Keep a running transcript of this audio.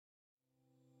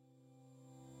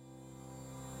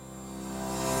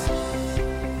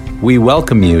We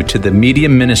welcome you to the media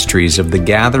ministries of the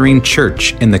Gathering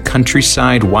Church in the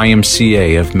Countryside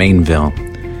YMCA of Mainville.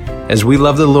 As we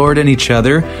love the Lord and each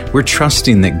other, we're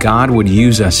trusting that God would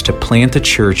use us to plant a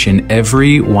church in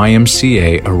every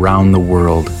YMCA around the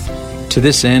world. To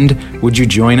this end, would you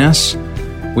join us?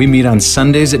 We meet on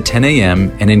Sundays at 10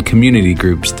 a.m. and in community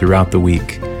groups throughout the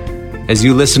week. As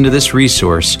you listen to this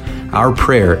resource, our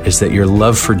prayer is that your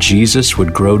love for Jesus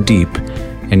would grow deep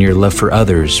and your love for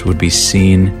others would be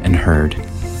seen and heard.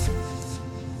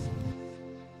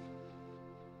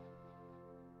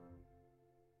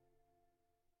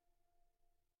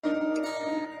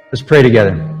 Let's pray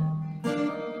together.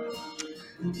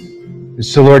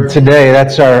 So Lord, today,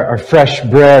 that's our fresh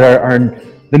bread,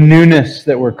 the newness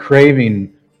that we're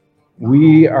craving.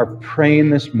 We are praying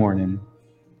this morning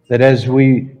that as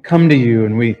we come to you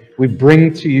and we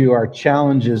bring to you our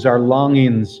challenges, our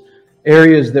longings,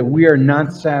 areas that we are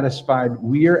not satisfied,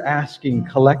 we are asking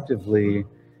collectively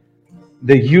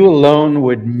that you alone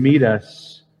would meet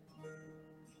us,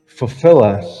 fulfill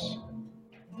us,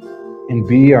 and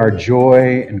be our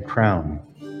joy and crown.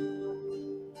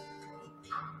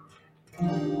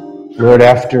 Lord,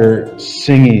 after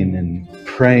singing and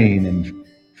praying and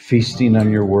feasting on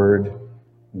your word,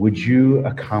 would you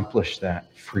accomplish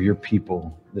that for your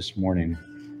people this morning?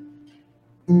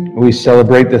 We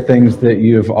celebrate the things that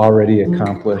you have already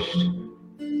accomplished.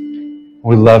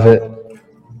 We love it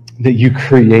that you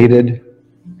created,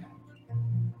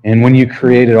 and when you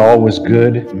created, all was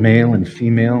good, male and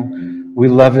female. We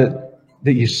love it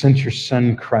that you sent your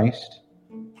Son, Christ,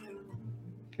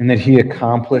 and that he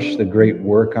accomplished the great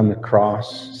work on the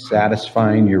cross,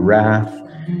 satisfying your wrath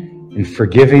and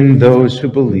forgiving those who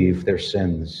believe their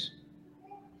sins.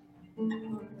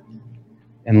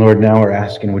 And Lord, now we're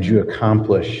asking, would you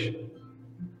accomplish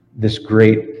this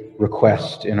great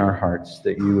request in our hearts,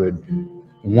 that you would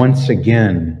once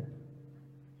again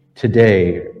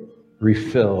today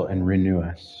refill and renew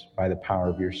us by the power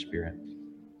of your Spirit.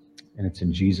 And it's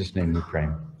in Jesus' name we pray.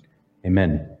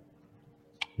 Amen.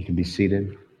 You can be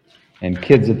seated. And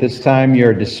kids, at this time,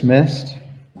 you're dismissed.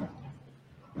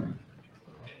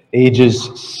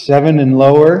 Ages 7 and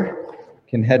lower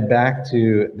can head back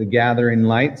to the gathering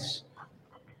lights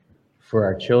for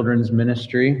our children's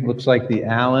ministry. Looks like the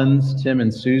Allens, Tim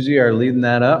and Susie, are leading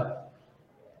that up.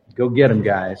 Go get them,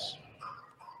 guys.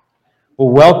 Well,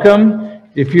 welcome.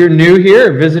 If you're new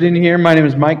here or visiting here, my name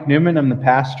is Mike Newman. I'm the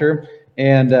pastor.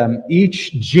 And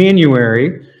each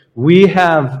January, we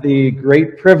have the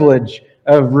great privilege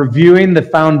of reviewing the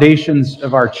foundations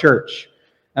of our church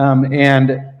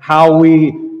and how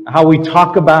we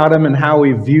talk about them and how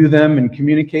we view them and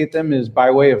communicate them is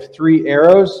by way of 3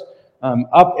 arrows.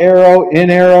 Up arrow, in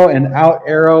arrow, and out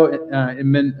arrow.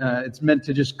 It's meant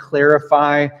to just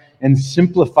clarify and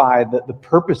simplify the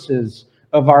purposes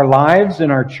of our lives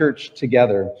and our church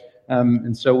together.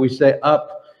 And so we say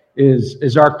up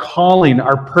is our calling,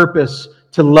 our purpose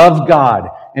to love God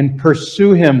and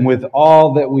pursue Him with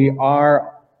all that we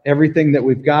are, everything that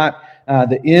we've got.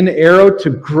 The in arrow,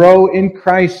 to grow in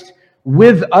Christ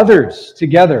with others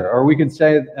together. Or we could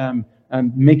say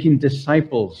making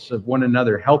disciples of one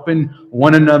another, helping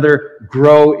one another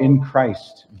grow in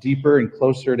Christ, deeper and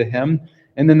closer to Him.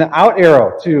 And then the out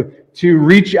arrow, to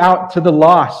reach out to the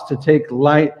lost, to take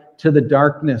light to the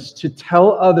darkness, to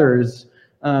tell others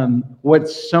what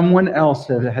someone else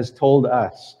has told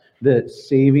us, the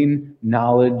saving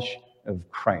knowledge of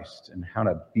Christ and how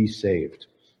to be saved.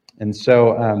 And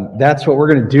so that's what we're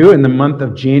going to do in the month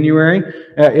of January.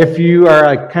 If you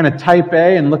are kind of type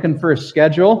A and looking for a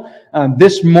schedule,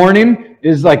 this morning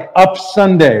is like Up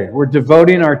Sunday. We're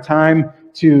devoting our time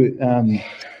to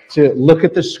look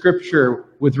at the Scripture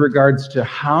with regards to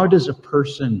how does a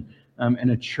person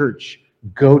in a church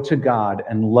go to God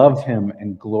and love Him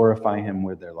and glorify Him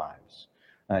with their lives.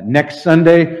 Next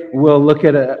Sunday, we'll look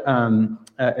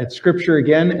at Scripture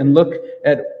again and look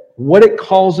at what it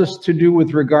calls us to do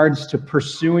with regards to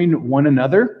pursuing one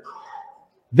another.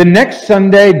 The next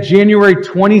Sunday, January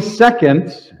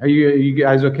 22nd, are you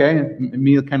guys okay?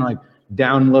 Me kind of like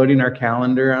downloading our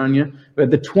calendar on you. But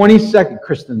the 22nd,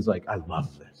 Kristen's like, I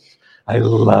love this. I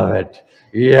love it.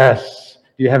 Yes.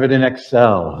 You have it in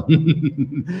Excel.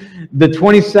 The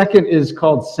 22nd is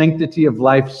called Sanctity of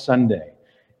Life Sunday.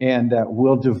 And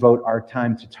we'll devote our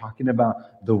time to talking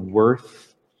about the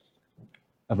worth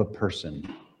of a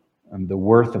person. The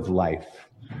worth of life.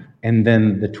 And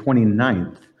then the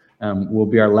 29th will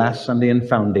be our last Sunday in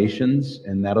Foundations,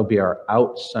 and that'll be our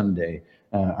Out Sunday,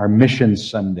 our Mission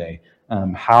Sunday,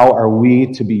 How are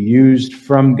we to be used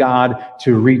from God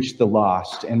to reach the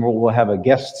lost? And we'll have a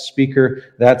guest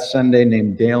speaker that Sunday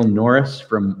named Dale Norris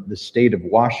from the state of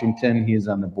Washington. He is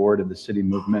on the board of the City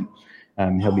Movement.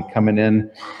 He'll be coming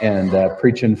in and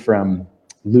preaching from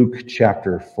Luke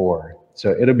chapter 4.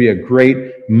 So it'll be a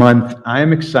great month.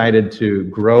 I'm excited to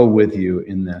grow with you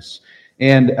in this.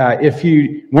 And if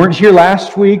you weren't here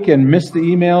last week and missed the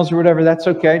emails or whatever, that's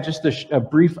okay. Just a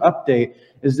brief update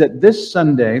is that this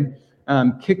Sunday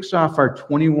kicks off our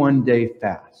 21-day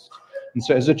fast. And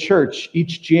so as a church,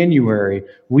 each January,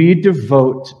 we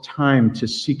devote time to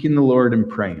seeking the Lord and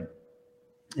praying.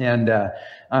 And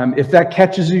if that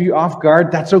catches you off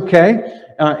guard, that's okay.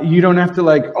 You don't have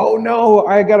to oh no,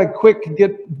 I got to quick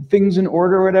get things in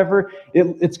order or whatever.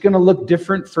 It's going to look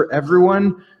different for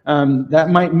everyone. That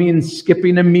might mean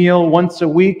skipping a meal once a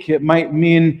week. It might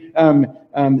mean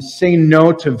saying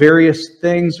no to various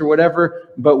things or whatever.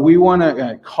 But we want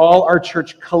to call our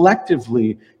church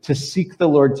collectively to seek the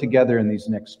Lord together in these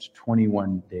next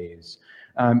 21 days.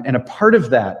 And a part of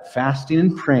that, fasting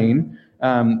and praying,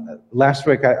 last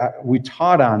week we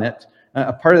taught on it.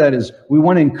 A part of that is we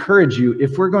want to encourage you,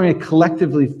 if we're going to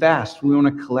collectively fast, we want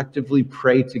to collectively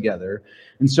pray together.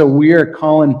 And so we are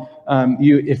calling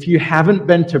you, if you haven't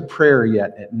been to prayer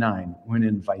yet at 9, we want to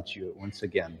invite you once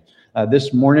again.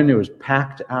 This morning it was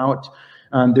packed out.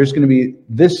 There's going to be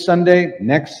this Sunday,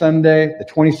 next Sunday, the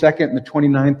 22nd and the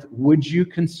 29th. Would you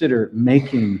consider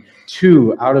making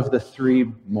 2 out of the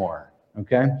 3 more?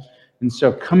 Okay? And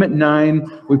so come at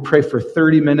 9, we pray for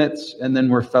 30 minutes, and then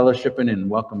we're fellowshipping and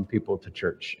welcome people to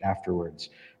church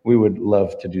afterwards. We would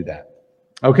love to do that.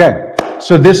 Okay,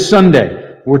 so this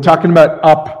Sunday, we're talking about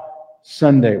Up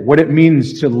Sunday, what it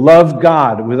means to love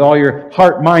God with all your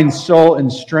heart, mind, soul,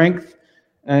 and strength.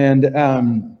 And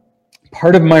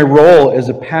part of my role as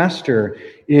a pastor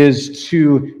is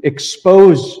to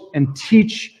expose and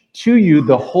teach to you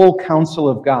the whole counsel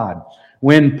of God.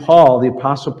 When Paul, the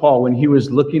Apostle Paul, when he was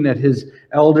looking at his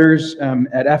elders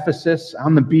at Ephesus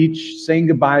on the beach, saying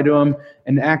goodbye to them,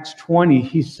 in Acts 20,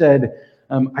 he said,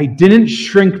 I didn't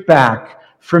shrink back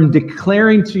from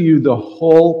declaring to you the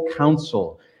whole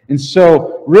counsel. And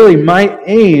so, really, my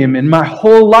aim in my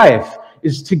whole life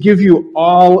is to give you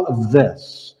all of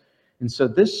this. And so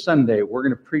this Sunday, we're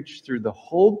going to preach through the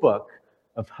whole book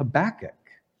of Habakkuk.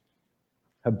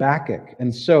 Habakkuk.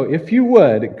 And so if you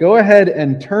would, go ahead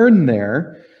and turn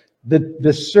there.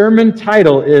 The sermon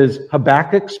title is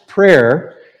Habakkuk's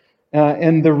Prayer.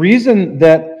 And the reason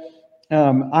that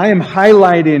I am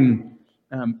highlighting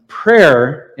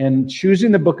prayer and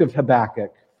choosing the book of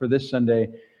Habakkuk for this Sunday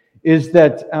is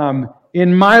that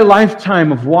in my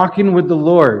lifetime of walking with the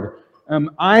Lord,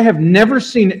 I have never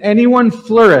seen anyone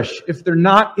flourish if they're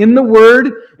not in the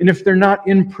Word and if they're not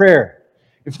in prayer.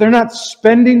 If they're not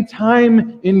spending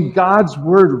time in God's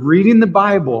Word, reading the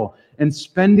Bible, and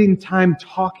spending time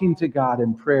talking to God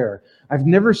in prayer, I've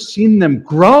never seen them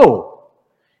grow.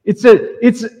 It's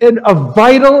a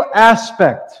vital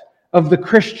aspect of the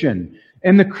Christian.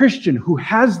 And the Christian who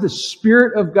has the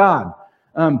Spirit of God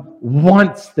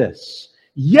wants this.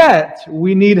 Yet,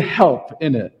 we need help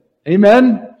in it.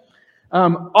 Amen?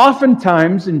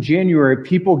 Oftentimes in January,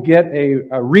 people get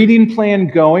a reading plan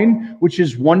going, which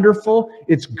is wonderful.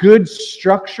 It's good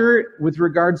structure with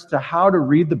regards to how to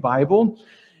read the Bible.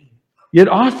 Yet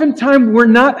oftentimes we're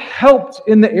not helped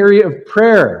in the area of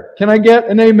prayer. Can I get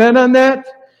an amen on that?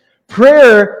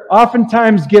 Prayer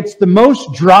oftentimes gets the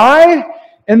most dry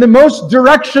and the most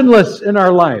directionless in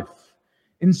our life.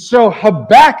 And so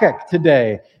Habakkuk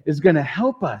today is going to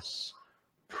help us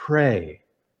pray.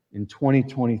 In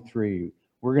 2023,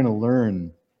 we're going to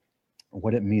learn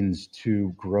what it means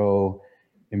to grow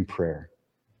in prayer.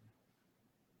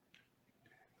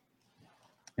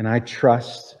 And I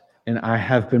trust, and I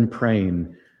have been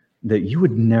praying, that you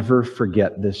would never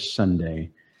forget this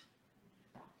Sunday.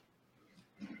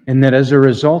 And that as a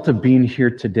result of being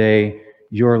here today,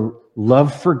 your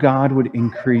love for God would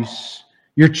increase,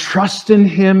 your trust in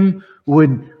Him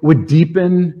would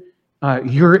deepen,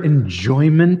 your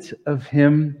enjoyment of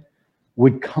Him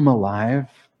would come alive.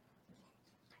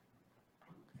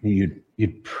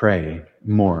 You'd pray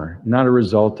more, not a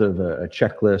result of a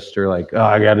checklist or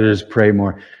I got to just pray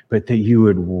more, but that you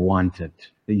would want it,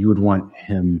 that you would want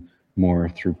Him more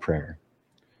through prayer.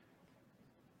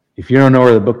 If you don't know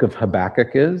where the book of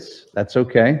Habakkuk is, that's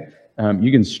okay.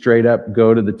 You can straight up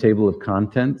go to the table of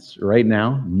contents right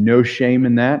now. No shame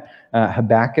in that.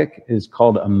 Habakkuk is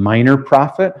called a minor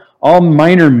prophet. All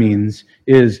minor means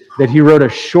is that he wrote a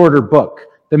shorter book.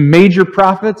 The major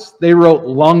prophets, they wrote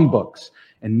long books.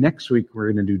 And next week,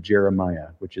 we're going to do Jeremiah,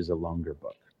 which is a longer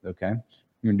book. Okay?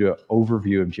 We're going to do an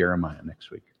overview of Jeremiah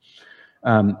next week.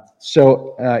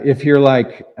 So if you're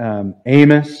like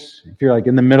Amos, if you're like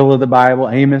in the middle of the Bible,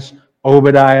 Amos,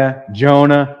 Obadiah,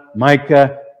 Jonah,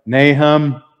 Micah,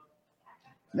 Nahum,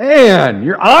 man,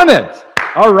 you're on it.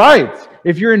 All right.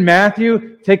 If you're in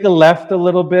Matthew, take a left a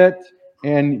little bit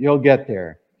and you'll get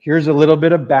there. Here's a little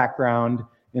bit of background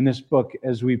in this book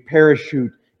as we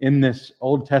parachute in this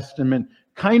Old Testament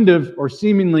kind of or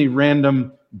seemingly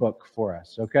random book for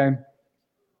us, okay?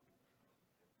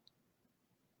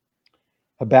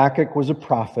 Habakkuk was a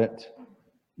prophet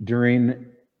during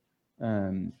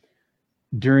a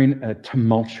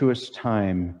tumultuous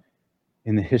time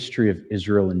in the history of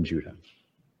Israel and Judah.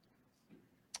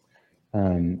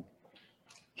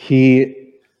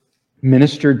 He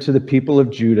ministered to the people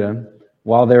of Judah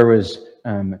while there was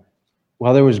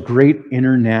great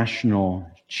international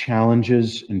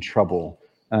challenges and trouble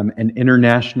and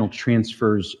international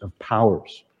transfers of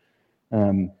powers.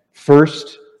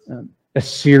 First,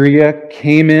 Assyria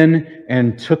came in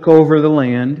and took over the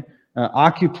land,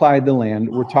 occupied the land.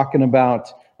 We're talking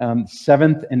about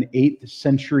 7th and 8th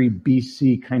century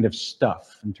BC kind of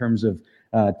stuff in terms of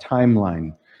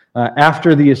timeline.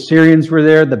 After the Assyrians were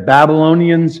there, the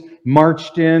Babylonians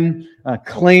marched in,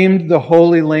 claimed the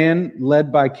Holy Land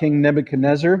led by King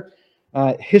Nebuchadnezzar.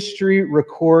 History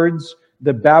records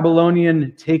the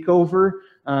Babylonian takeover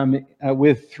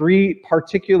with 3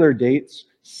 particular dates: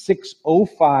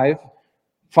 605,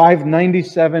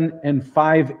 597, and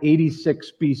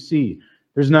 586 BC.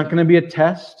 There's not going to be a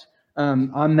test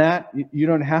on that. You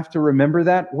don't have to remember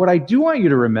that. What I do want you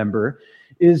to remember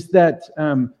is that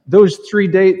those 3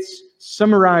 dates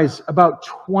summarize about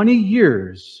 20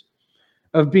 years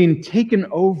of being taken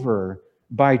over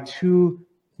by 2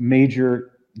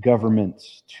 major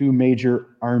governments, 2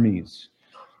 major armies.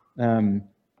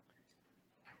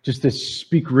 Just to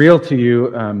speak real to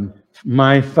you,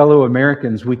 my fellow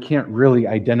Americans, we can't really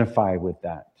identify with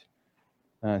that.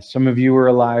 Some of you were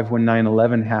alive when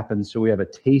 9/11 happened, so we have a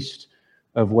taste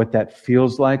of what that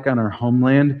feels like on our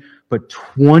homeland. But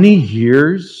 20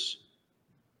 years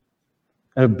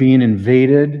of being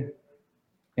invaded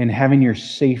and having your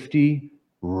safety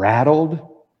rattled.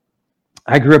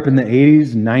 I grew up in the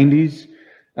 80s and 90s.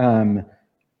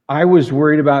 I was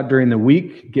worried about during the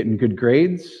week getting good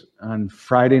grades. On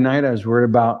Friday night, I was worried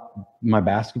about my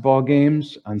basketball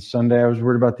games. On Sunday, I was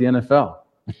worried about the NFL.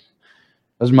 That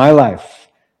was my life,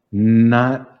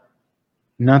 not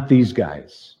these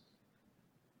guys.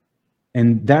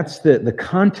 And that's the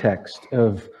context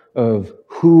of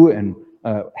who and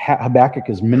Habakkuk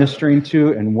is ministering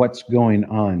to and what's going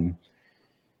on.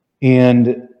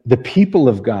 And the people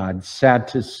of God, sad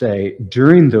to say,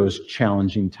 during those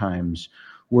challenging times,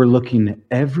 were looking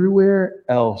everywhere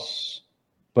else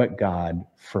but God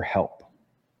for help.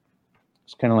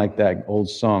 It's kind of like that old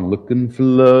song, looking for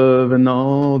love and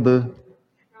all the...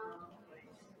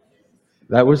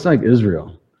 That was like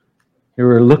Israel. They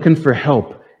were looking for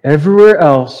help everywhere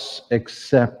else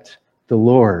except the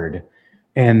Lord.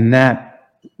 And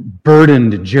that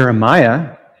burdened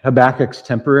Jeremiah, Habakkuk's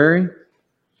temporary,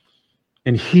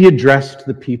 and he addressed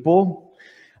the people.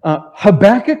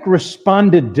 Habakkuk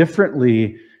responded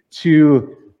differently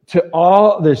to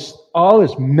all this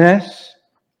mess,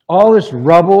 all this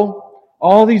rubble,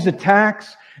 all these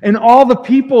attacks, and all the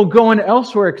people going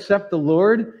elsewhere except the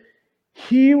Lord.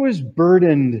 He was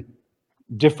burdened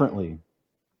differently.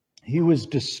 He was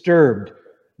disturbed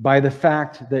by the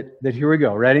fact that here we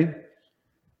go, ready?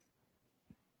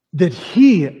 That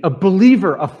he, a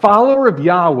believer, a follower of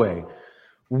Yahweh,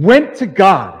 went to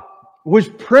God, was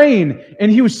praying,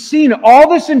 and he was seeing all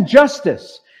this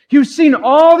injustice. He was seeing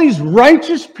all these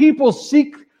righteous people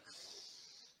seek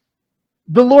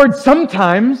the Lord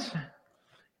sometimes,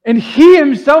 and he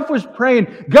himself was praying,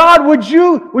 God, would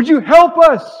you help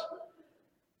us?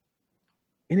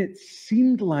 And it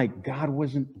seemed like God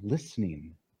wasn't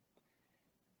listening.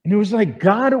 And it was like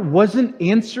God wasn't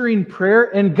answering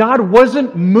prayer, and God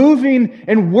wasn't moving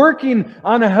and working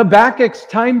on a Habakkuk's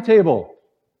timetable.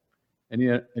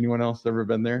 Anyone else ever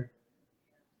been there?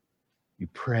 You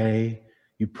pray,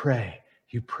 you pray,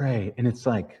 you pray, and it's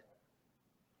like,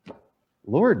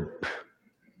 Lord,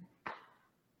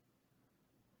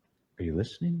 are you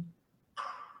listening?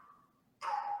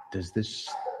 Does this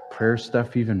prayer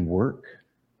stuff even work?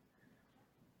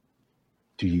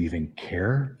 Do you even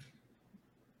care?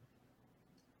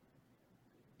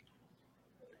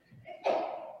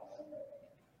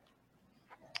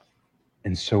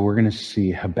 And so we're going to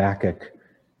see Habakkuk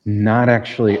not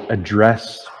actually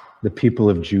address the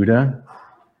people of Judah,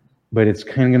 but it's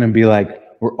kind of going to be like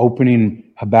we're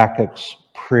opening Habakkuk's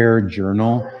prayer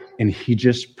journal, and he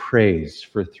just prays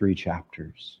for 3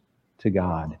 chapters to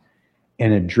God.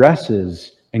 and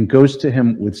addresses and goes to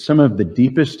him with some of the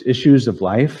deepest issues of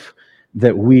life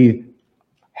that we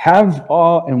have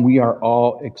all and we are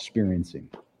all experiencing.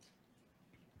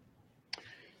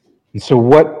 And so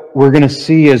what we're going to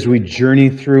see as we journey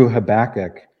through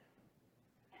Habakkuk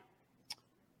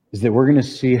is that we're going to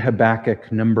see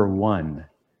Habakkuk number 1,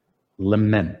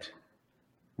 lament.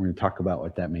 We're going to talk about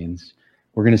what that means.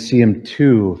 We're going to see him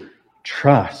 2,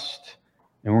 trust.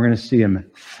 And we're going to see him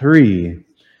 3,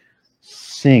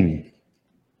 sing.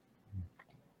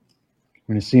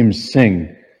 We're going to see him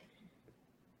sing.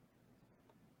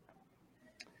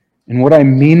 And what I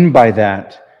mean by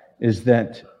that is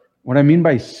that, what I mean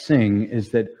by sing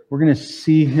is that we're going to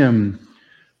see him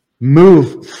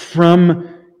move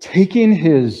from taking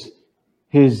his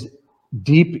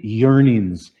deep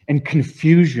yearnings and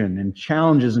confusion and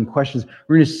challenges and questions.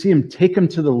 We're going to see him take them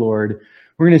to the Lord.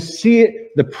 We're going to see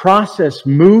the process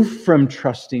move from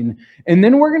trusting. And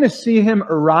then we're going to see him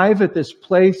arrive at this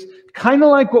place, kind of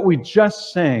like what we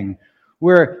just sang,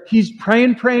 where he's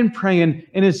praying,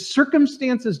 and his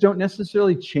circumstances don't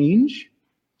necessarily change.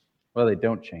 Well, they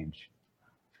don't change.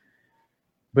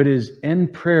 But his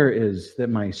end prayer is that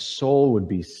my soul would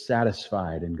be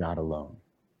satisfied in God alone.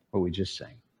 What we just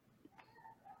sang.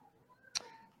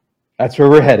 That's where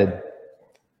we're headed.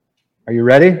 Are you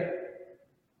ready?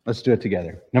 Let's do it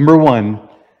together. Number 1,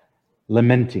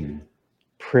 lamenting.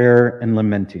 Prayer and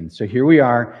lamenting. So here we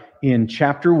are in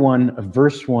chapter 1 of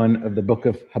verse 1 of the book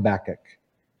of Habakkuk.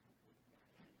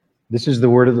 This is the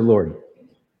word of the Lord.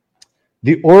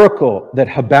 The oracle that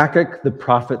Habakkuk the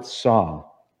prophet saw.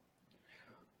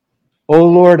 O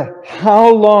Lord,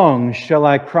 how long shall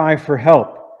I cry for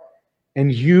help,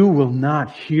 and you will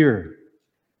not hear?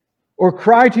 Or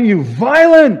cry to you,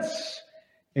 violence,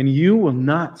 and you will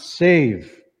not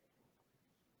save?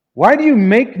 Why do you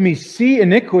make me see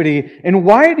iniquity, and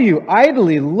why do you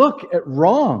idly look at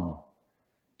wrong?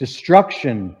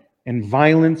 Destruction and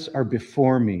violence are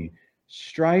before me.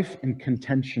 Strife and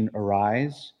contention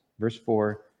arise. Verse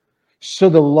 4. So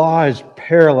the law is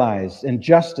paralyzed, and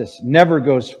justice never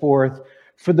goes forth.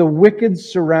 For the wicked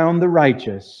surround the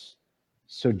righteous,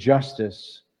 so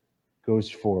justice goes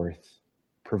forth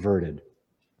perverted.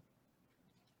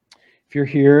 If you're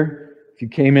here, if you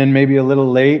came in maybe a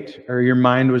little late, or your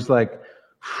mind was like,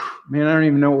 man, I don't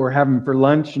even know what we're having for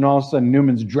lunch, and all of a sudden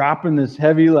Newman's dropping this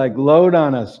heavy load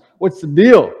on us. What's the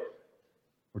deal?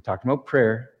 We're talking about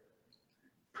prayer.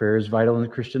 Prayer is vital in the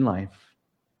Christian life.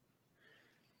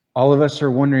 All of us are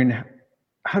wondering,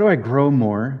 how do I grow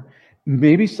more?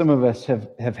 Maybe some of us have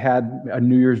had a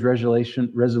New Year's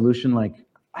resolution like,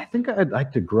 I think I'd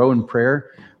like to grow in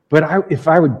prayer. But if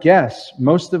I would guess,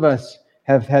 most of us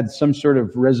have had some sort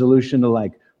of resolution to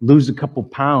lose a couple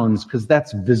pounds because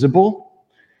that's visible.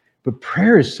 But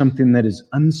prayer is something that is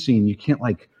unseen. You can't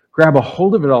grab a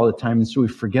hold of it all the time, and so we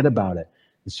forget about it.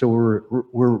 And so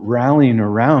we're rallying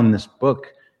around this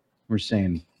book. We're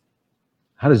saying,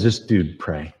 how does this dude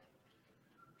pray?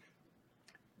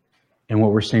 And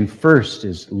what we're saying first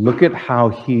is look at how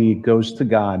he goes to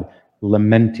God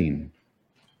lamenting.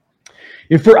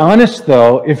 If we're honest,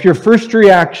 though, if your first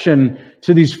reaction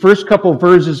to these first couple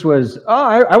verses was,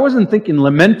 I wasn't thinking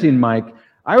lamenting, Mike.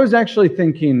 I was actually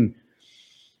thinking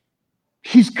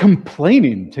he's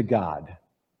complaining to God.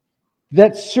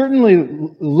 That certainly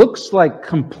looks like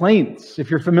complaints. If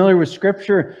you're familiar with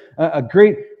Scripture, a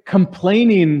great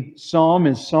complaining psalm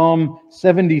is Psalm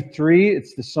 73.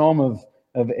 It's the psalm of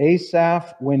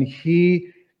Asaph when he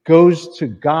goes to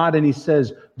God and he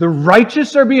says, the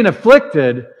righteous are being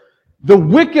afflicted, the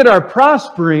wicked are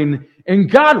prospering, and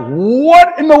God,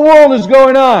 what in the world is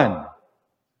going on?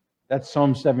 That's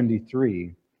Psalm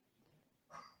 73.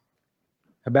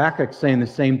 Habakkuk's saying the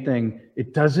same thing.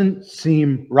 It doesn't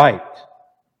seem right.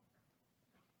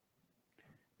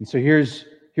 And so here's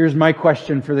my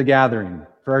question for the gathering,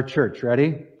 for our church.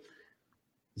 Ready?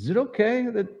 Is it okay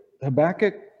that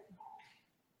Habakkuk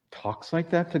talks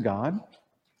like that to God?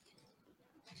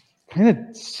 Kind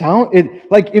of sound it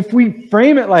if we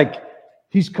frame it like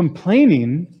he's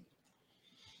complaining,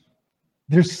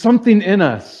 there's something in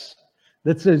us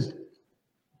that says,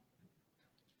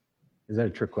 is that a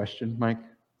trick question, Mike?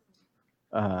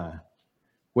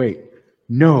 Wait,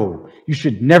 no, you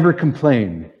should never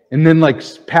complain. And then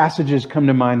passages come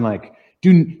to mind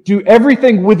do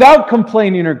everything without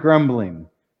complaining or grumbling.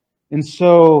 And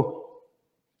so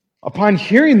upon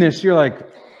hearing this, you're like,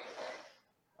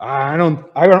 I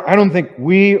don't think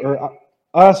we or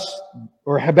us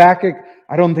or Habakkuk,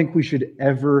 I don't think we should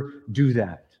ever do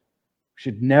that. We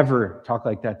should never talk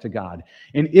like that to God.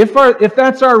 And if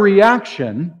that's our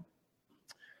reaction,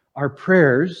 our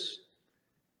prayers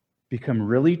become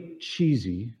really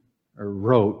cheesy or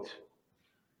rote,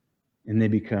 and they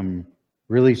become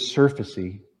really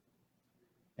surfacey.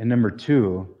 And number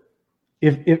two,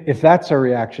 if that's our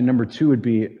reaction, number two would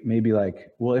be maybe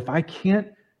like, well, if I can't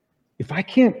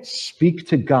speak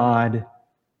to God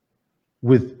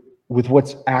with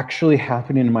what's actually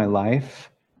happening in my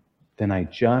life, then I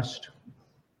just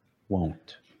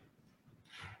won't.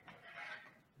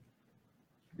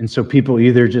 And so people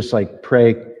either just like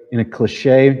pray in a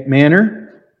cliche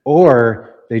manner,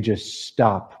 or they just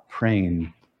stop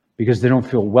praying because they don't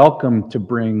feel welcome to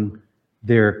bring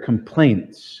their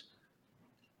complaints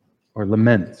or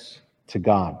laments to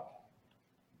God.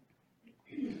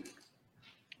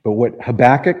 But what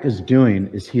Habakkuk is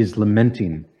doing is he is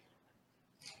lamenting.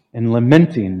 And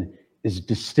lamenting is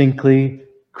distinctly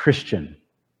Christian.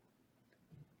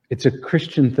 It's a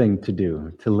Christian thing to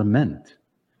do, to lament.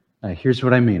 Here's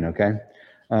what I mean, okay?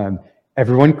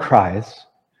 Everyone cries.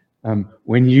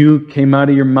 When you came out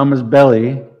of your mama's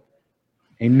belly,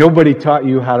 ain't nobody taught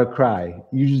you how to cry.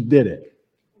 You just did it.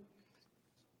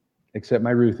 Except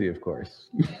my Ruthie, of course.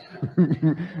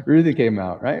 Ruthie came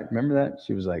out, right? Remember that?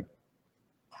 She was like,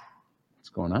 what's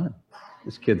going on?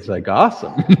 This kid's like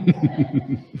awesome.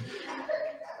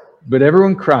 But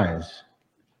everyone cries.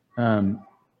 Early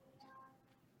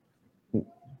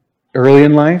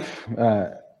in life,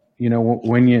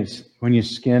 when you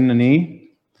skin a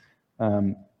knee,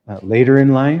 later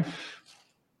in life,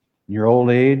 in your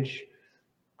old age,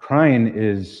 crying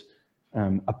is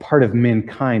a part of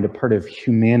mankind, a part of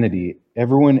humanity.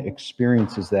 Everyone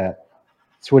experiences that.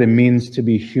 It's what it means to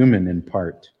be human in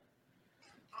part.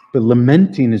 But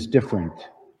lamenting is different.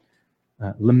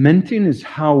 Lamenting is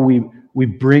how we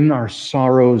bring our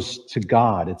sorrows to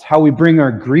God. It's how we bring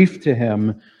our grief to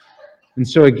Him. And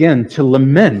so again, to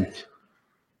lament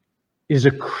is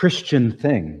a Christian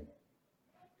thing.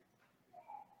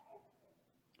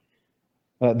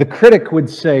 The critic would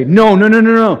say, no,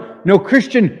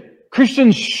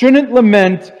 Christians shouldn't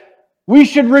lament. We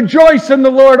should rejoice in the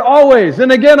Lord always.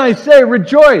 And again, I say,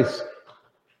 rejoice.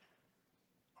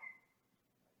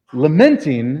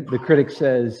 Lamenting, the critic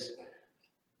says,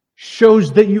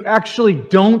 shows that you actually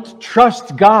don't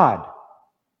trust God.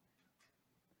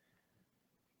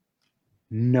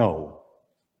 No.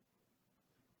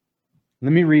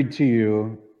 Let me read to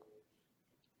you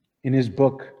in his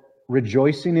book,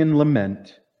 Rejoicing in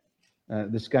Lament.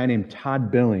 This guy named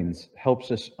Todd Billings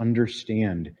helps us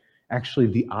understand actually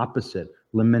the opposite.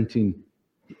 Lamenting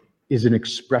is an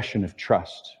expression of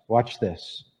trust. Watch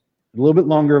this. A little bit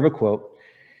longer of a quote.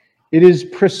 It is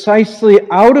precisely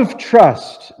out of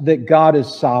trust that God is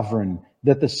sovereign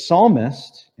that the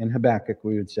psalmist, in Habakkuk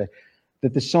we would say,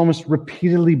 that the psalmist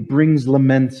repeatedly brings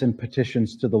laments and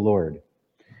petitions to the Lord.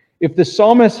 If the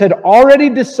psalmist had already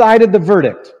decided the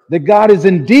verdict that God is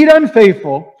indeed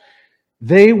unfaithful,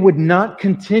 they would not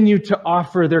continue to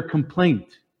offer their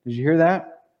complaint. Did you hear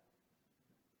that?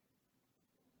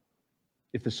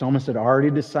 If the psalmist had already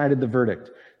decided the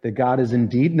verdict that God is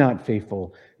indeed not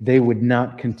faithful, they would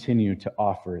not continue to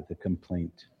offer the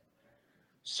complaint.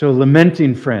 So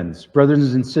lamenting, friends,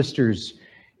 brothers and sisters,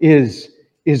 is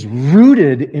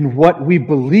rooted in what we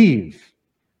believe,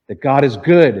 that God is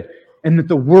good and that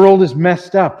the world is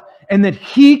messed up and that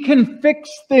He can fix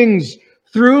things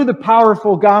through the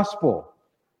powerful gospel.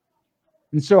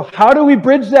 And so how do we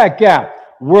bridge that gap?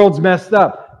 World's messed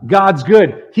up. God's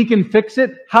good. He can fix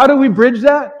it. How do we bridge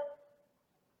that?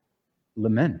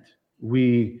 Lament.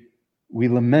 We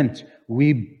lament.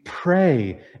 We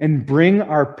pray and bring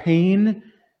our pain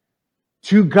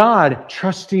to God,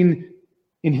 trusting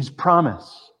in His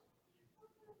promise.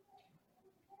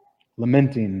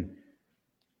 Lamenting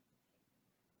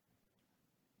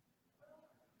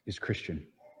is Christian.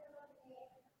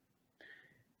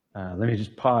 Let me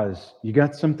just pause. You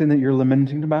got something that you're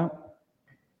lamenting about?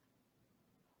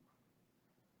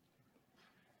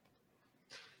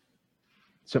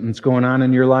 Something's going on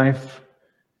in your life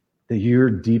that you're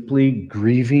deeply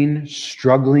grieving,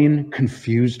 struggling,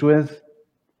 confused with?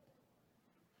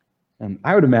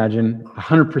 I would imagine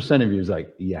 100% of you is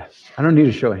like, yes. I don't need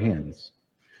a show of hands.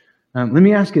 Let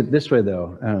me ask it this way,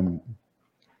 though.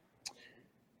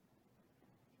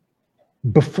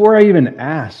 Before I even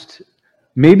asked,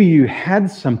 maybe you had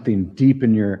something deep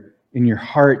in your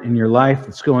heart, in your life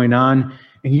that's going on,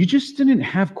 and you just didn't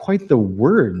have quite the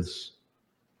words.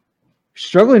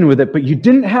 Struggling with it, but you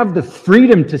didn't have the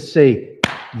freedom to say,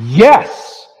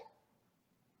 yes.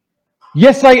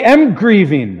 Yes, I am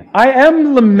grieving. I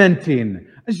am lamenting.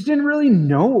 I just didn't really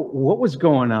know what was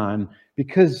going on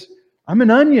because I'm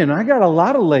an onion. I got a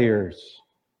lot of layers.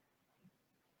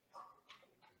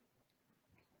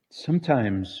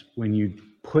 Sometimes when you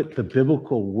put the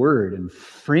biblical word and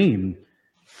frame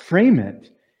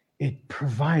it, it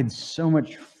provides so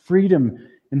much freedom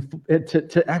and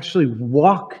to actually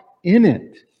walk in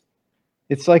it.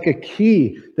 It's like a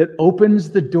key that opens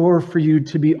the door for you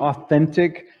to be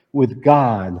authentic with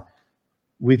God,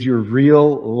 with your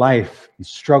real life and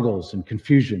struggles and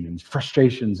confusion and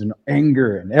frustrations and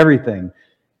anger and everything.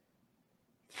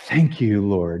 Thank you,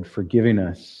 Lord, for giving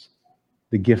us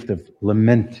the gift of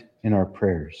lament in our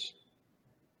prayers.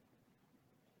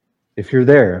 If you're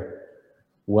there,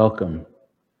 welcome.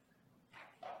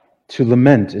 To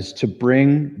lament is to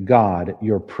bring God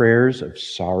your prayers of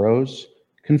sorrows,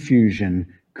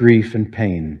 confusion, grief, and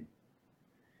pain.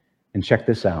 And check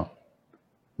this out.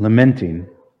 Lamenting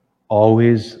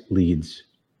always leads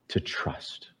to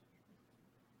trust.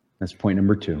 That's point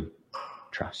number 2.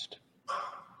 Trust.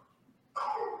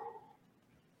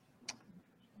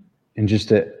 And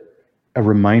just a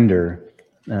reminder,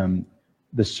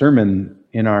 the sermon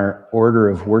in our order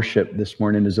of worship this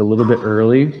morning is a little bit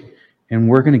early, and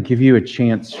we're going to give you a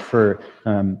chance for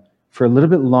a little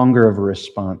bit longer of a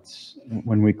response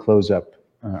when we close up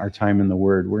our time in the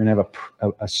Word. We're going to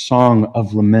have a song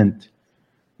of lament.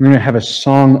 We're going to have a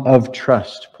song of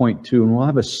trust, point 2, and we'll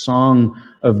have a song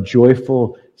of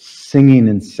joyful singing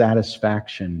and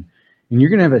satisfaction. And you're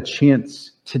going to have a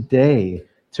chance today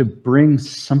to bring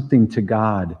something to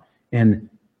God and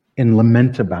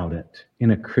lament about it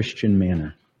in a Christian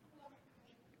manner.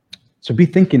 So be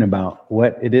thinking about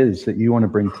what it is that you want to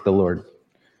bring to the Lord.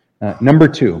 Number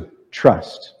 2,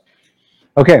 trust.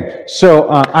 Okay, so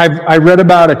I read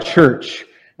about a church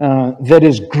that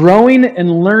is growing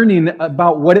and learning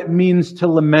about what it means to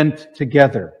lament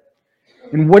together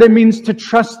and what it means to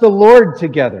trust the Lord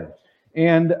together.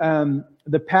 And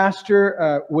the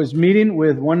pastor was meeting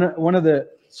with one of the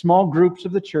small groups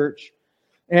of the church,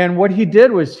 and what he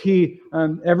did was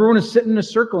everyone was sitting in a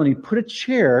circle, and he put a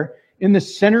chair in the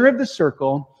center of the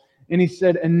circle, and he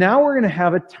said, "And now we're going to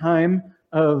have a time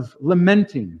of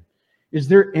lamenting. Is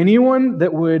there anyone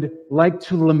that would like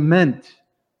to lament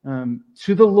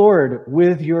to the Lord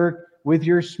with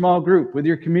your small group, with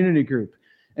your community group?"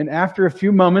 And after a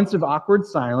few moments of awkward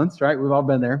silence, right, we've all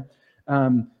been there,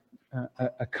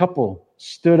 a couple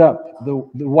stood up. The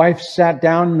wife sat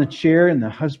down in the chair, and the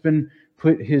husband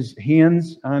put his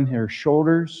hands on her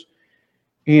shoulders,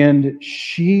 and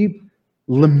she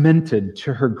lamented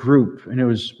to her group, and it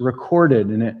was recorded,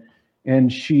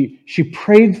 and she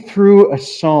prayed through a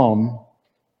psalm,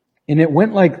 and it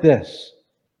went like this.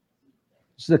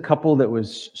 This is a couple that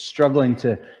was struggling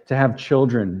to have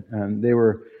children. They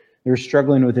were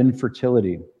struggling with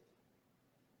infertility.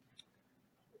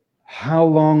 "How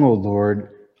long, O Lord,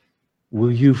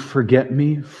 will you forget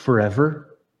me forever?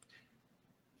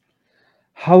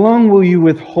 How long will you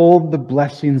withhold the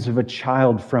blessings of a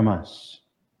child from us?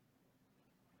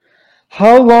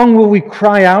 How long will we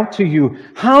cry out to you?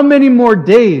 How many more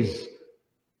days,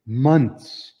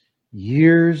 months,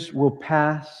 years will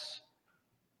pass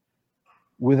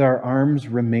with our arms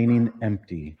remaining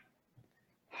empty?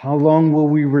 How long will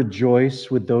we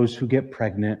rejoice with those who get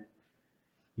pregnant,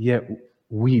 yet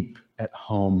weep at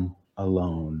home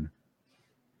alone?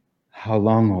 How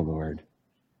long, O Lord?"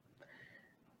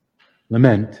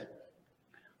 Lament.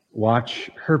 Watch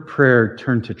her prayer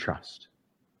turn to trust.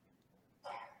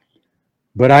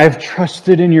 "But I have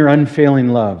trusted in your unfailing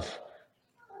love.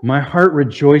 My heart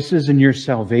rejoices in your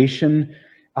salvation.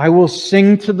 I will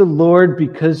sing to the Lord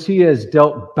because he has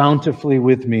dealt bountifully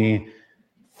with me.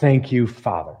 Thank you,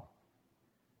 Father."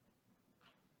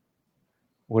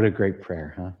 What a great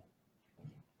prayer, huh?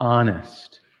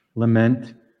 Honest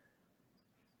lament,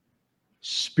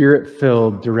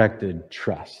 Spirit-filled, directed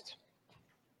trust.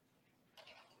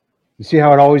 You see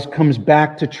how it always comes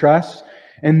back to trust?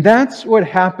 And that's what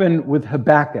happened with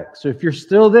Habakkuk. So if you're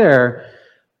still there,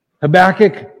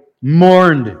 Habakkuk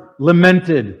mourned,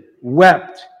 lamented,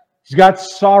 wept. He's got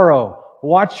sorrow.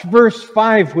 Watch verse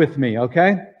 5 with me,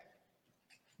 okay?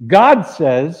 God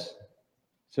says,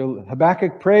 so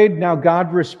Habakkuk prayed, now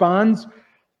God responds,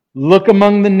 "Look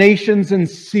among the nations and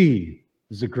see."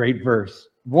 This is a great verse.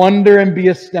 "Wonder and be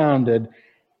astounded,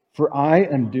 for I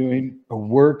am doing a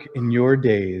work in your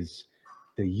days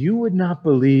that you would not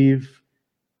believe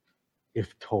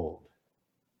if told."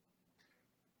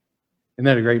 Isn't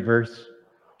that a great verse?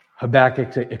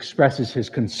 Habakkuk expresses his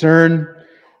concern.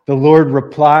 The Lord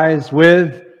replies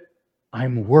with,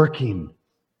 "I'm working.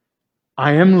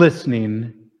 I am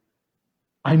listening.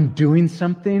 I'm doing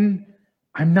something.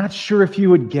 I'm not sure if you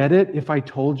would get it if I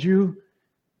told you.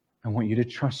 I want you to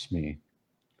trust me."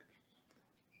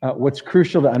 What's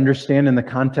crucial to understand in the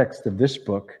context of this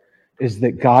book is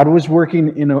that God was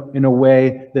working in a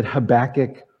way that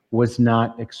Habakkuk was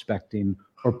not expecting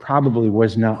or probably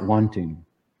was not wanting.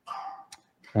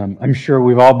 I'm sure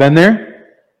we've all been there.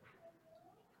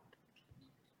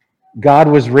 God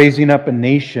was raising up a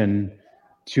nation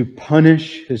to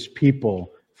punish his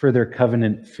people for their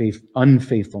covenant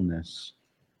unfaithfulness.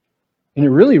 And it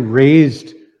really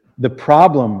raised the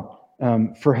problem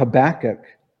for Habakkuk,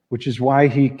 which is why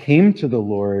he came to the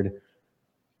Lord.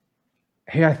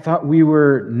 Hey, I thought we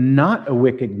were not a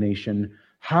wicked nation.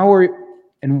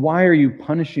 Why are you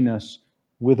punishing us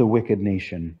with a wicked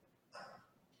nation?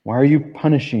 Why are you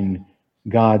punishing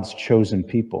God's chosen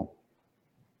people?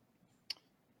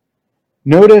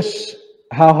 Notice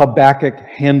how Habakkuk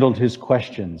handled his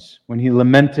questions when he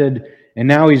lamented, and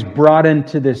now he's brought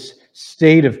into this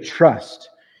state of trust.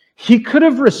 He could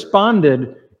have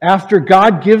responded after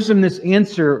God gives him this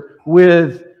answer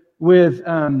with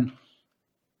a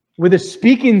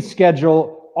speaking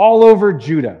schedule all over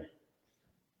Judah.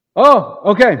 Oh,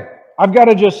 okay. I've got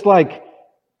to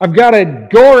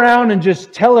go around and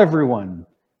just tell everyone.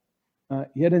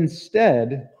 Yet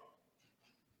instead,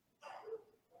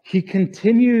 he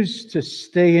continues to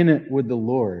stay in it with the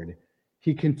Lord.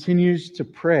 He continues to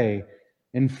pray.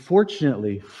 And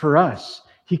fortunately for us,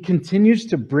 he continues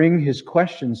to bring his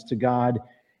questions to God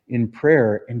in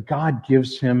prayer, and God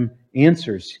gives him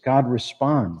answers. God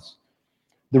responds.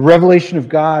 The revelation of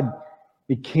God,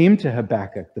 it came to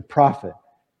Habakkuk, the prophet,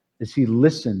 as he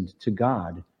listened to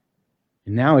God.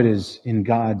 And now it is in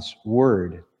God's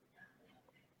word.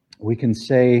 We can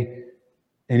say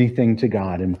anything to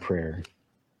God in prayer.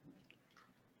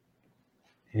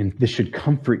 And this should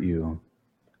comfort you,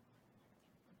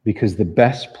 because the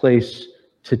best place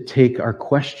to take our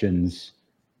questions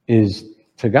is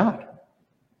to God.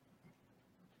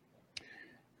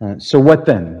 So what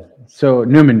then? So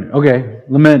Newman, okay,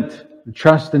 lament,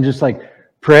 trust, and just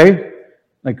pray.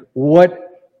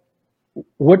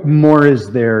 What more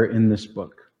is there in this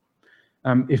book?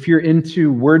 If you're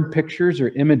into word pictures or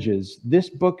images, this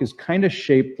book is kind of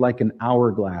shaped like an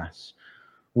hourglass,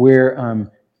 where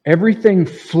everything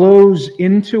flows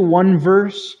into one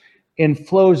verse and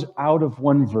flows out of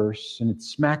one verse, and it's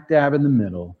smack dab in the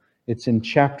middle. It's in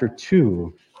chapter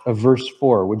 2 of verse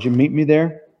 4. Would you meet me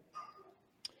there?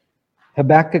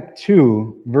 Habakkuk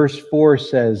 2, verse 4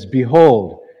 says,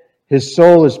 "Behold, his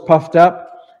soul is puffed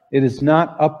up, it is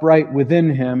not upright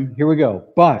within him." Here we go.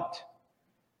 "But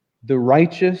the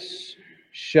righteous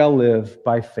shall live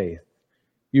by faith."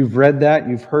 You've read that,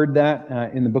 you've heard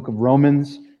that in the book of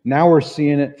Romans. Now we're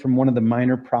seeing it from one of the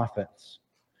minor prophets.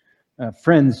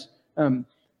 Friends,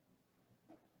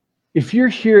 if you're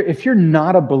here, if you're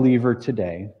not a believer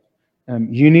today,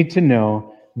 you need to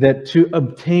know that to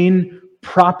obtain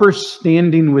proper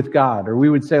standing with God, or we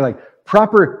would say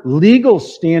proper legal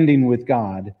standing with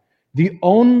God, the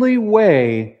only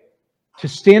way to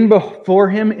stand before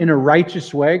him in a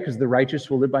righteous way, because the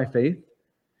righteous will live by faith,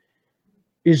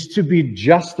 is to be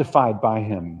justified by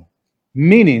him.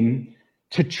 Meaning,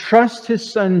 to trust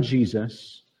his son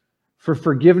Jesus for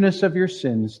forgiveness of your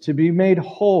sins, to be made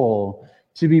whole,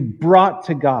 to be brought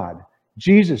to God.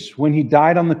 Jesus, when he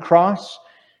died on the cross,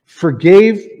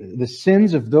 forgave the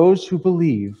sins of those who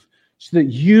believe so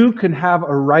that you can have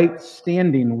a right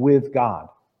standing with God.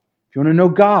 If you want to know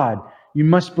God, you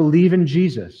must believe in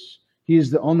Jesus. He is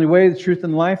the only way, the truth,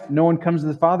 and life. No one comes to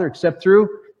the Father except through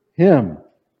him.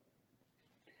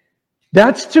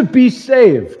 That's to be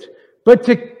saved. But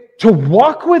to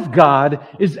walk with God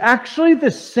is actually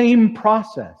the same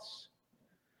process.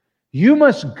 You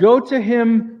must go to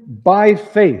him by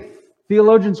faith.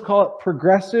 Theologians call it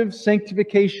progressive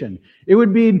sanctification. It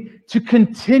would be to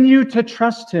continue to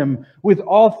trust him with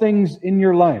all things in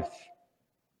your life,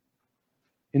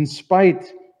 in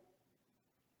spite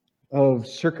of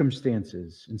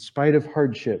circumstances, in spite of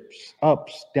hardships,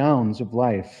 ups, downs of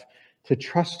life, to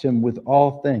trust him with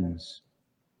all things.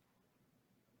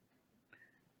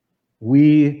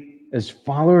 We, as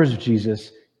followers of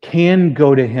Jesus, can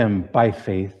go to him by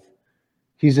faith.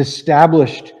 He's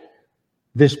established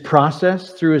this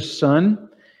process through his Son,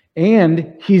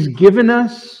 and he's given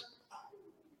us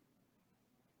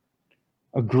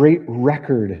a great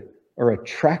record, or a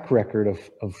track record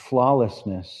of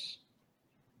flawlessness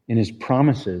in his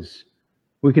promises.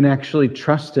 We can actually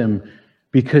trust him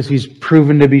because he's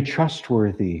proven to be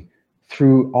trustworthy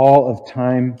through all of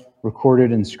time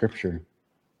recorded in Scripture.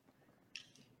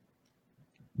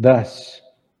 Thus,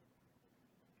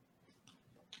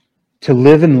 to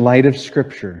live in light of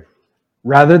Scripture,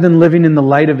 rather than living in the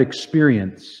light of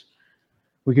experience,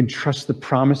 we can trust the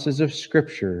promises of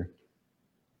Scripture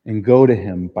and go to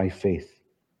him by faith.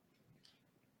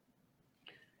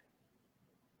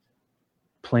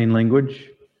 Plain language,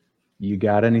 you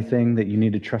got anything that you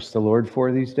need to trust the Lord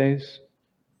for these days?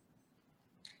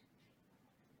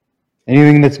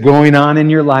 Anything that's going on in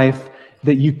your life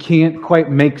that you can't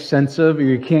quite make sense of or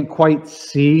you can't quite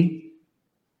see?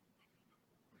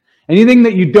 Anything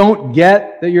that you don't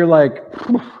get that you're like,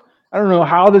 I don't know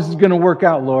how this is going to work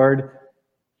out, Lord.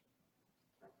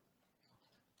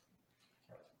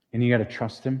 And you got to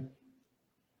trust Him.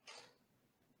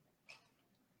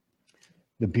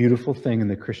 The beautiful thing in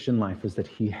the Christian life is that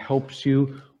He helps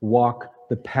you walk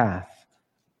the path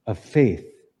of faith.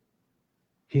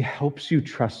 He helps you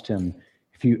trust Him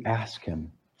if you ask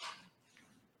Him.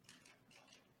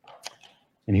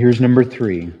 And here's number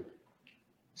 3.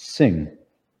 Sing.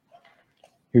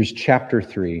 Here's chapter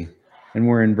 3, and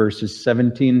we're in verses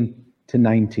 17 to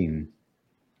 19.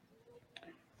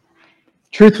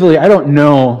 Truthfully, I don't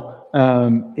know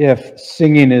if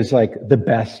singing is like the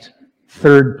best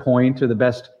third point or the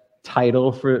best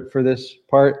title for this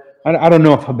part. I don't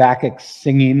know if Habakkuk's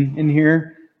singing in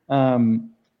here. I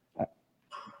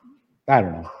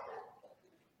don't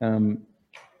know.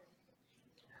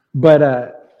 But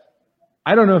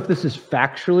I don't know if this is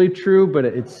factually true, but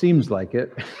it seems like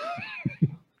it.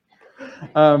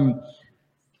 Have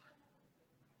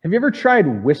you ever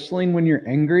tried whistling when you're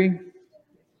angry?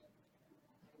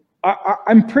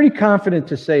 I'm pretty confident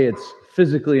to say it's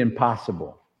physically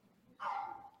impossible.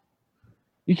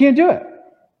 You can't do it.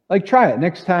 Like, try it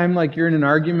next time. Like, you're in an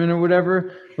argument or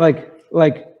whatever. Like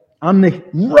right on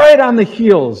the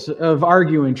heels of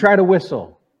arguing, try to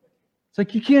whistle. It's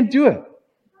like you can't do it.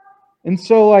 And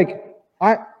so, like,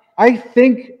 I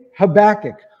think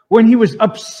Habakkuk, when he was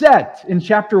upset in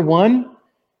chapter 1,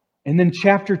 and then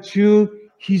chapter 2,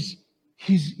 he's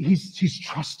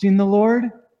trusting the Lord.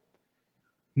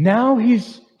 Now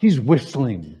he's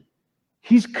whistling.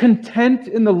 He's content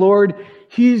in the Lord.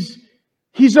 He's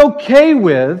okay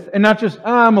with, and not just,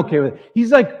 I'm okay with it.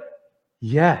 He's like,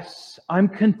 yes, I'm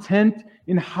content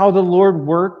in how the Lord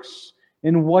works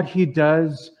and what He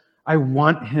does. I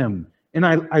want Him, and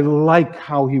I like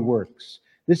how He works.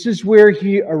 This is where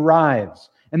He arrives.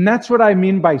 And that's what I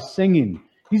mean by singing.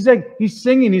 He's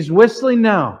singing, he's whistling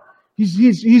now.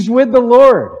 He's with the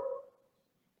Lord.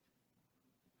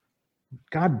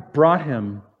 God brought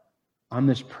him on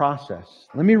this process.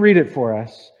 Let me read it for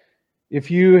us. If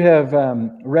you have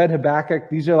read Habakkuk,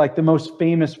 these are like the most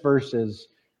famous verses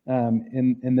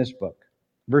in this book.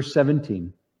 Verse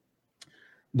 17.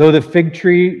 Though the fig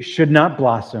tree should not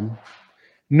blossom,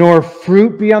 nor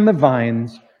fruit be on the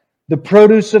vines, the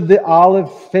produce of the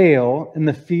olive fail, and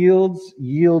the fields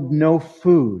yield no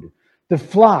food. The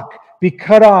flock be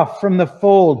cut off from the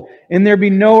fold, and there be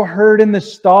no herd in the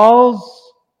stalls.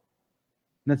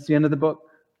 And that's the end of the book.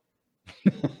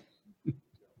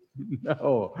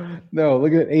 No,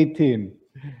 look at 18.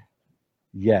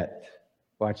 Yet,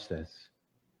 watch this.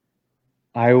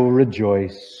 I will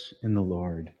rejoice in the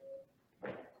Lord.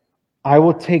 I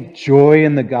will take joy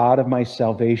in the God of my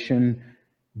salvation.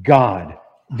 God,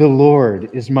 the Lord,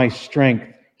 is my strength.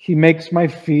 He makes my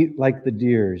feet like the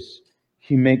deer's.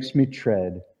 He makes me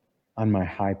tread on my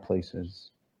high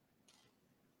places.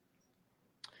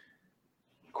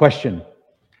 Question.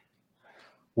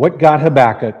 What got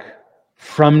Habakkuk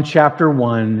from chapter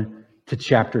 1 to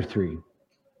chapter 3?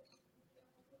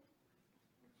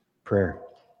 Prayer.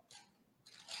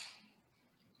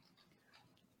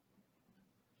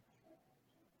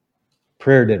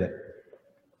 Prayer did it.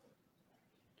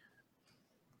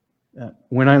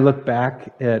 When I look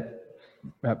back at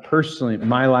personally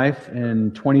my life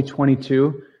in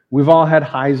 2022, we've all had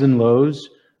highs and lows.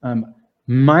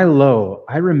 My low,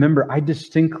 I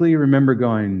distinctly remember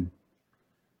going,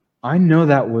 I know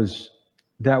that was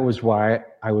why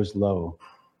I was low.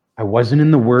 I wasn't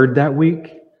in the Word that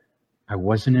week. I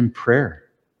wasn't in prayer.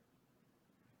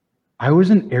 I was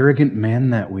an arrogant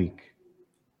man that week.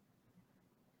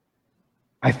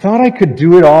 I thought I could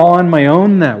do it all on my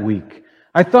own that week.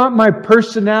 I thought my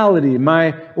personality,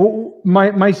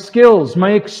 my skills,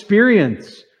 my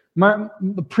experience,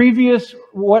 the previous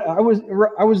what I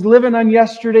was living on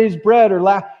yesterday's bread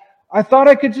I thought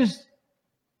I could just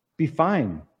be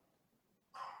fine.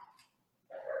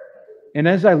 And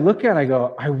as I look at it, I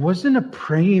go, I wasn't a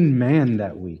praying man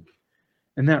that week.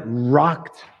 And that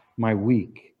rocked my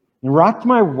week. It rocked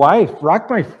my wife, rocked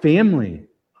my family.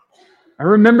 I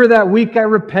remember that week I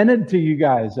repented to you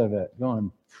guys of it,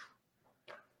 going,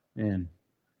 man,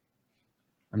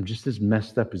 I'm just as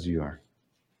messed up as you are.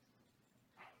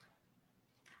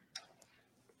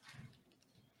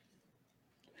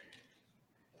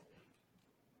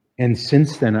 And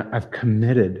since then, I've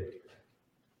committed.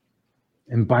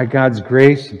 And by God's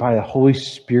grace, by the Holy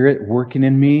Spirit working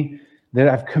in me, that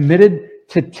I've committed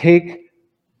to take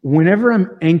whenever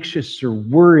I'm anxious or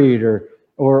worried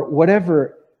or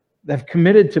whatever, I've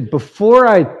committed to, before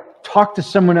I talk to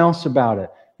someone else about it,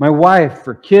 my wife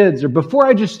or kids, or before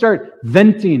I just start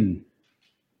venting,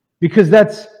 because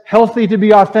that's healthy to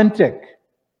be authentic.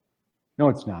 No,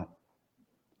 it's not.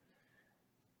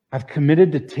 I've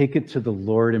committed to take it to the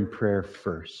Lord in prayer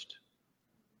first.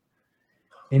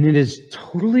 And it has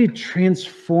totally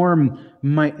transformed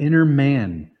my inner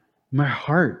man, my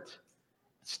heart.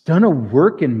 It's done a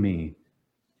work in me.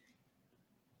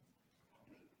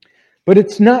 But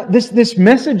it's not, this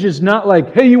message is not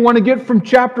like, hey, you want to get from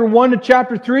chapter 1 to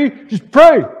chapter 3? Just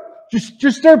pray.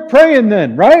 Just start praying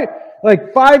then, right?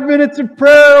 Like 5 minutes of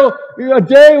prayer a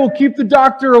day will keep the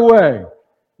doctor away.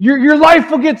 Your life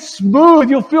will get smooth.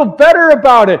 You'll feel better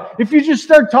about it if you just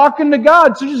start talking to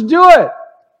God. So just do it.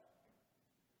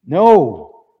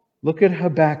 No. Look at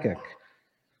Habakkuk.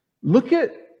 Look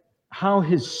at how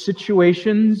his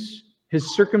situations,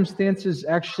 his circumstances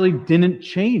actually didn't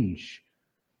change.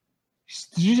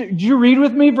 Did you read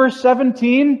with me verse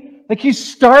 17? Like he's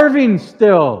starving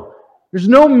still. There's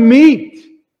no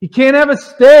meat. He can't have a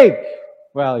steak.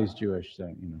 Well, he's Jewish, so,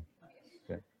 you know.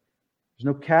 Okay. There's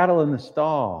no cattle in the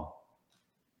stall.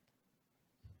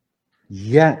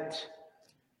 Yet,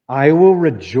 I will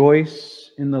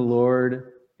rejoice in the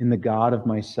Lord, in the God of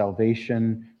my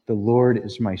salvation. The Lord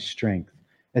is my strength.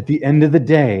 At the end of the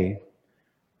day,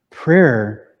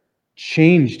 prayer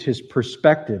changed his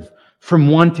perspective from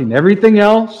wanting everything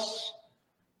else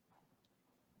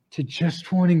to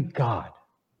just wanting God.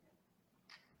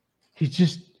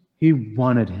 He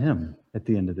wanted Him at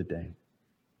the end of the day.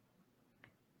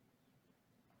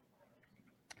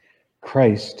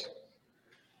 Christ,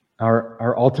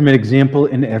 our ultimate example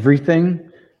in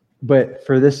everything, but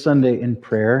for this Sunday in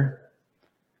prayer,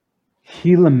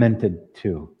 He lamented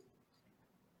too.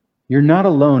 You're not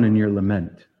alone in your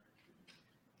lament.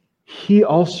 He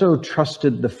also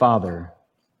trusted the Father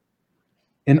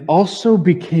and also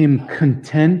became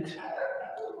content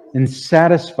and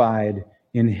satisfied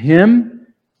in Him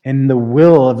and the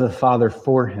will of the Father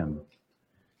for Him.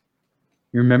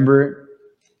 You remember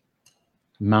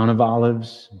Mount of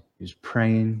Olives? He's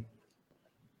praying.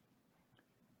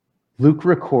 Luke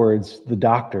records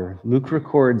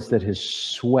that his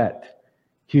sweat,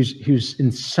 he was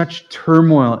in such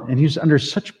turmoil and he was under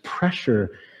such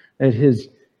pressure that his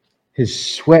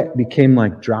sweat became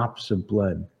like drops of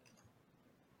blood.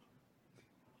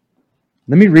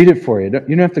 Let me read it for you. You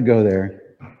don't have to go there.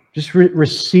 Just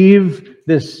receive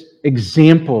this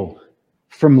example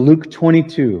from Luke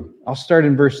 22. I'll start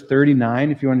in verse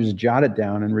 39 if you want to just jot it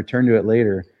down and return to it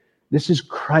later. This is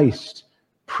Christ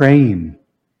praying.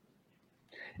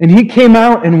 And He came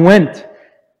out and went,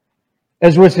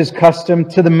 as was His custom,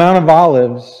 to the Mount of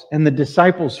Olives, and the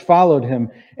disciples followed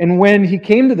Him. And when He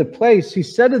came to the place, He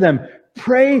said to them,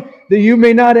 "Pray that you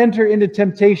may not enter into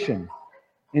temptation."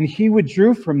 And He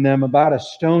withdrew from them about a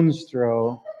stone's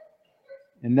throw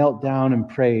and knelt down and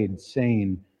prayed,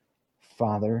 saying,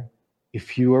 "Father,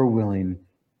 if you are willing,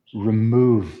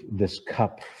 remove this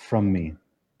cup from me.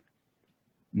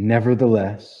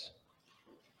 Nevertheless,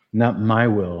 not my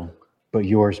will, but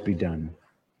yours be done."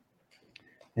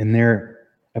 And there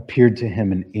appeared to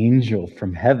him an angel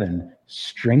from heaven,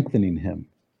 strengthening him.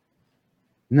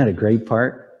 Isn't that a great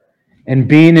part? And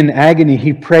being in agony,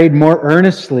 he prayed more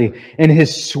earnestly, and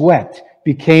his sweat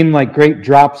became like great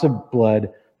drops of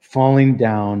blood falling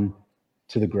down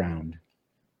to the ground.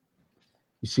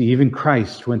 You see, even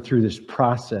Christ went through this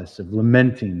process of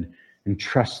lamenting and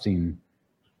trusting.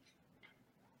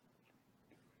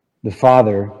 The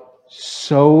Father,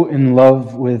 so in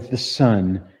love with the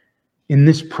Son, in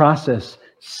this process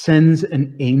sends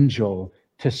an angel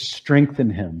to strengthen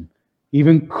him.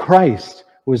 Even Christ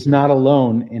was not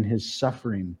alone in his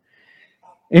suffering.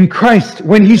 In Christ,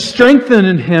 when He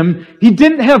strengthened him, He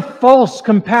didn't have false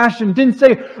compassion, didn't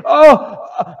say, "Oh,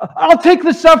 I'll take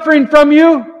the suffering from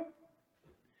you."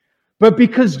 But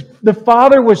because the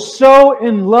Father was so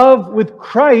in love with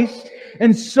Christ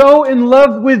and so in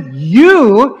love with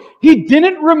you, He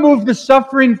didn't remove the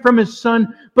suffering from His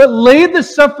Son, but laid the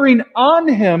suffering on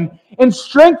Him and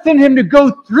strengthened Him to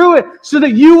go through it so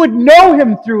that you would know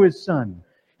Him through His Son.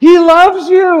 He loves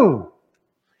you.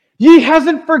 He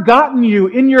hasn't forgotten you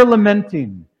in your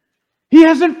lamenting. He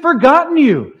hasn't forgotten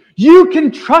you. You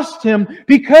can trust Him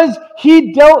because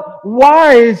He dealt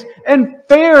wise and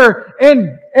fair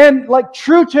and like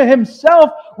true to Himself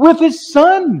with His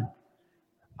Son.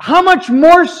 How much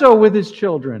more so with His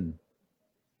children?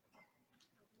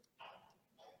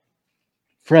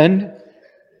 Friend,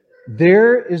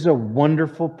 there is a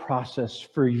wonderful process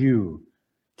for you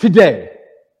today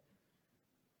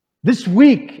This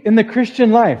week in the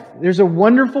Christian life, there's a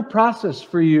wonderful process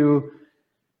for you,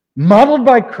 modeled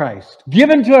by Christ,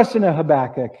 given to us in a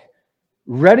Habakkuk,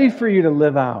 ready for you to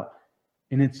live out.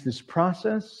 And it's this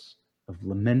process of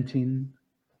lamenting,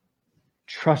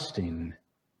 trusting,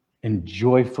 and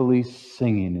joyfully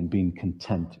singing and being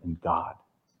content in God.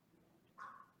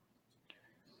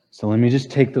 So let me just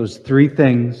take those three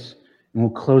things and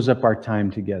we'll close up our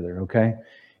time together, okay?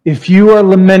 If you're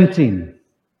lamenting,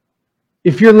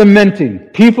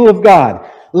 people of God,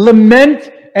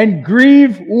 lament and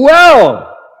grieve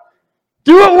well.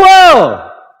 Do it well.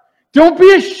 Don't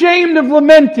be ashamed of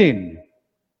lamenting.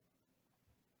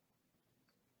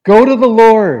 Go to the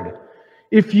Lord.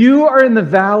 If you are in the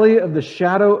valley of the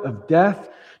shadow of death,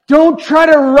 don't try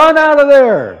to run out of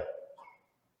there.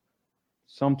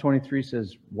 Psalm 23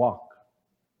 says, walk.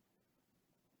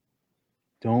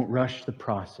 Don't rush the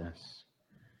process.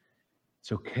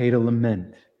 It's okay to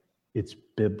lament. It's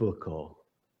biblical.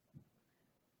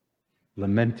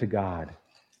 Lament to God.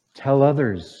 Tell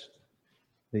others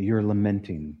that you're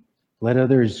lamenting. Let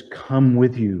others come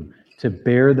with you to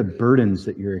bear the burdens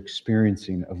that you're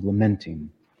experiencing of lamenting.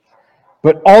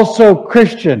 But also,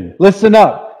 Christian, listen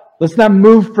up. Let's not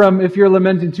move from if you're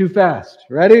lamenting too fast.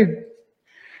 Ready?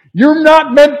 You're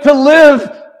not meant to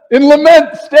live in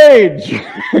lament stage.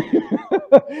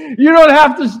 You don't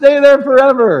have to stay there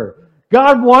forever.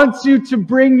 God wants you to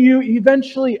bring you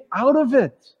eventually out of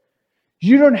it.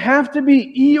 You don't have to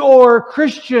be Eeyore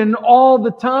Christian all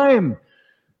the time.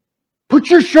 Put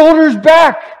your shoulders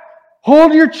back.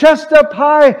 Hold your chest up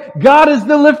high. God is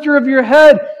the lifter of your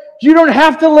head. You don't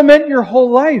have to lament your whole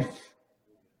life.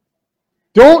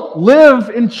 Don't live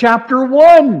in chapter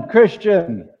 1,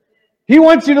 Christian. He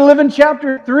wants you to live in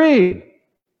chapter 3.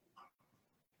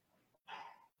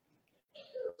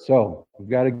 So, we've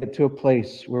got to get to a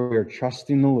place where we are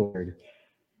trusting the Lord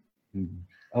and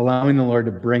allowing the Lord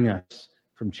to bring us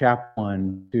from chapter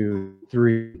 1 to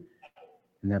 3.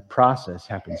 And that process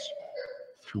happens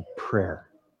through prayer.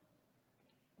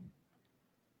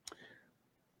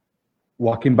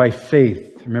 Walking by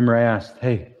faith. Remember I asked,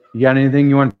 hey, you got anything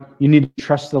you need to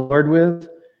trust the Lord with?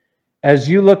 As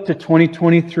you look to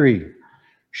 2023,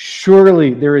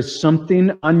 surely there is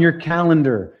something on your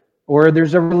calendar, or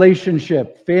there's a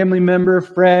relationship, family member,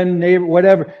 friend, neighbor,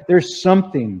 whatever. There's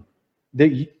something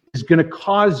that is going to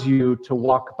cause you to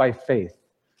walk by faith.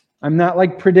 I'm not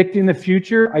like predicting the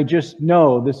future. I just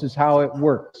know this is how it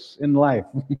works in life.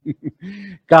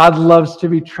 God loves to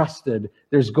be trusted.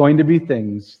 There's going to be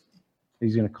things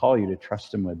He's going to call you to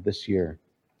trust Him with this year.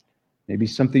 Maybe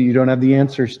something you don't have the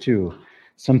answers to.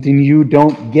 Something you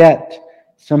don't get.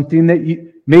 Something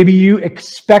that maybe you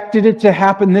expected it to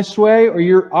happen this way, or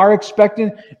you are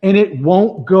expecting, and it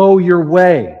won't go your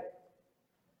way.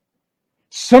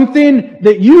 Something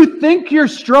that you think you're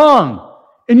strong,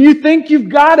 and you think you've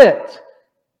got it,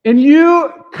 and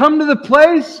you come to the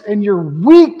place and you're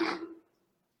weak.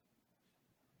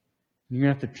 You're going to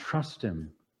have to trust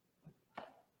Him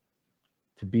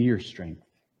to be your strength.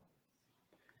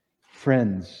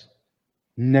 Friends,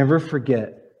 never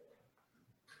forget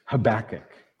Habakkuk.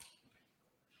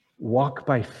 Walk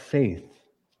by faith,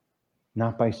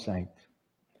 not by sight.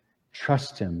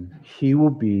 Trust Him. He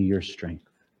will be your strength.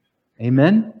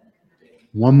 Amen?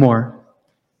 One more.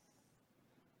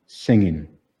 Singing.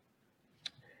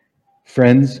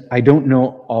 Friends, I don't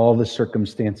know all the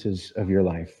circumstances of your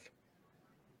life,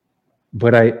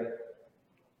 but I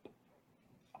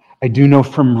do know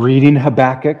from reading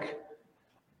Habakkuk,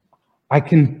 I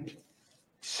can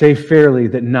say fairly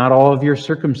that not all of your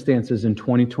circumstances in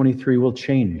 2023 will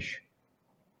change.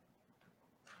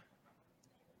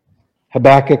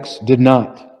 Habakkuk's did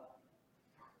not.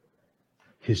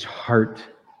 His heart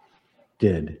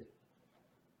did.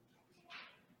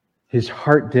 His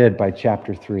heart did by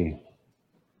chapter 3.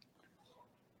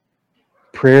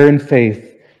 Prayer and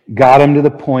faith got him to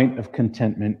the point of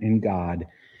contentment in God,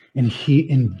 and he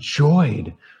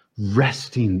enjoyed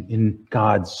resting in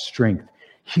God's strength.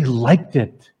 He liked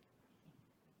it.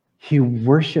 He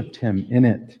worshiped Him in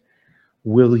it.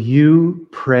 Will you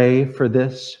pray for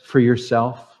this for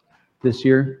yourself this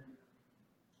year?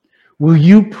 Will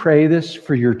you pray this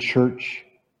for your church?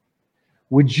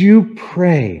 Would you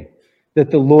pray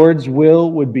that the Lord's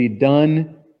will would be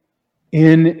done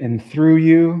in and through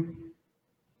you?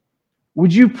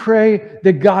 Would you pray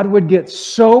that God would get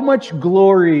so much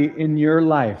glory in your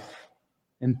life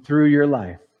and through your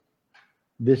life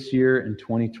this year in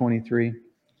 2023?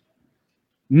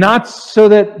 Not so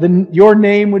that your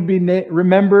name would be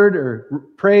remembered or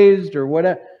praised or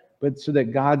whatever, but so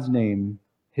that God's name,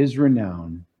 His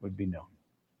renown, would be known.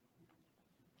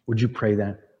 Would you pray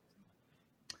that?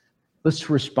 Let's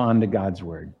respond to God's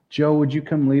word. Joe, would you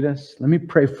come lead us? Let me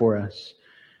pray for us.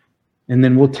 And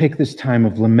then we'll take this time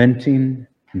of lamenting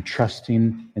and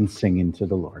trusting and singing to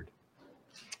the Lord.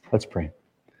 Let's pray.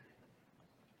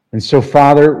 And so,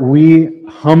 Father, we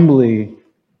humbly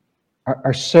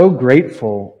are so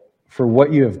grateful for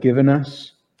what you have given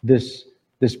us, this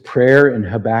prayer in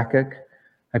Habakkuk.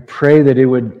 I pray that it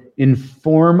would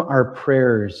inform our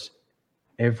prayers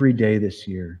every day this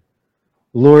year.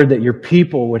 Lord, that your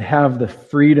people would have the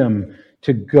freedom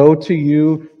to go to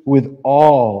you with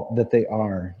all that they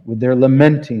are, with their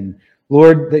lamenting.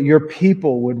 Lord, that your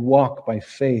people would walk by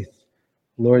faith.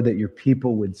 Lord, that your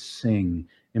people would sing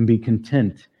and be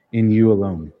content in you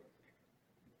alone.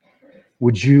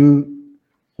 Would you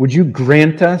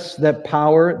grant us that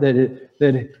power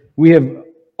that we have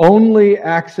only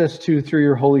access to through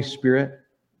your Holy Spirit?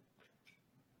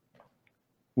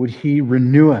 Would he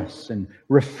renew us and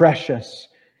refresh us,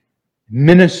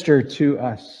 minister to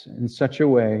us in such a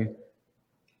way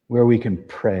where we can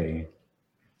pray?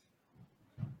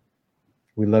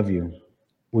 We love you.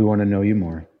 We want to know you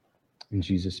more. In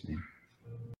Jesus' name.